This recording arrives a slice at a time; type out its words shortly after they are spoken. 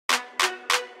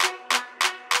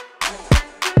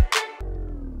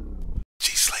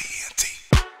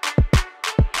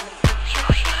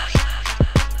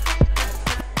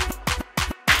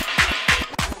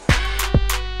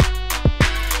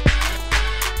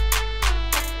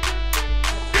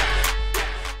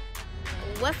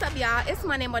What's up, y'all? It's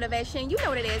Monday Motivation. You know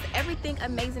what it is. Everything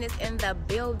amazing is in the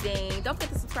building. Don't forget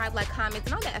to subscribe, like, comment,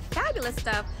 and all that fabulous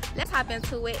stuff. Let's hop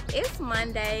into it. It's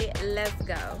Monday. Let's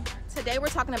go. Today we're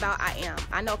talking about I am.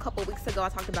 I know a couple weeks ago I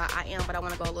talked about I am, but I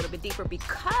want to go a little bit deeper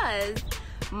because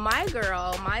my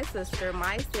girl, my sister,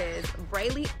 my sis,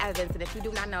 BRELYEVANS, and if you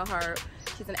do not know her,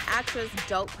 she's an actress,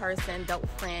 dope person, dope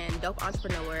friend, dope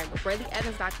entrepreneur.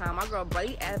 BRELYEVANS.com. My girl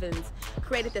BRELYEVANS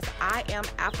created this I Am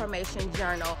Affirmation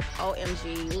Journal.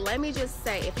 OMG. Let me just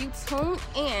say, if you tune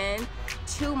in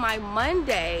to my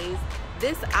Mondays,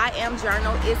 this I Am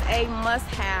Journal is a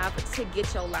must-have to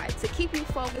get your life, to keep you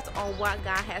focused on what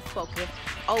God has spoken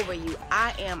over you.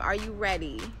 I am. Are you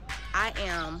ready? I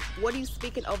am. What are you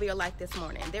speaking over your life this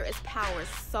morning? There is power,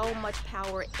 so much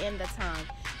power in the tongue.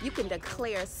 You can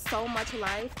declare so much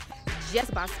life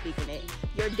just by speaking it.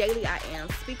 Your daily I am.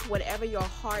 Speak whatever your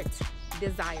heart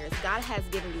desires. God has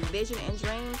given you vision and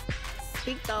dreams.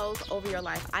 Speak those over your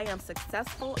life. I am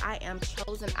successful. I am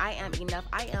chosen. I am enough.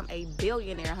 I am a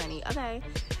billionaire, honey. Okay.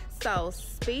 So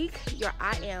speak your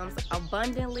I ams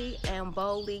abundantly and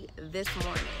boldly this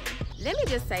morning. Let me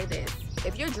just say this.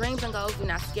 If your dreams and goals do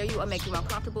not scare you or make you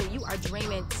uncomfortable, you are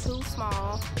dreaming too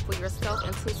small for yourself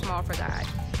and too small for God.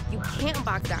 You can't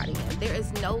box God in. There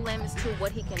is no limits to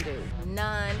what he can do.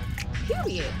 None,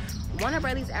 period. One of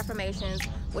Brely's affirmations,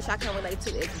 which I can relate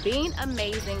to, is being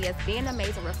amazing. Yes, being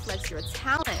amazing reflects your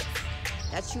talents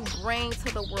that you bring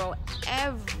to the world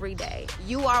every day.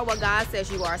 You are what God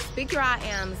says you are. Speak your I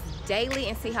ams daily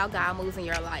and see how God moves in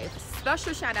your life.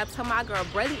 Special shout out to my girl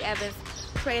BRELYEVANS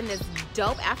creating this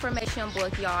dope affirmation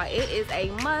book, y'all. It is a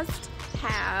must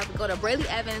have. Go to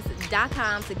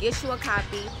BRELYEVANS.com to get you a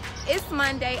copy. It's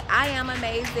Monday. I am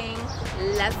amazing.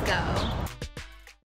 Let's go.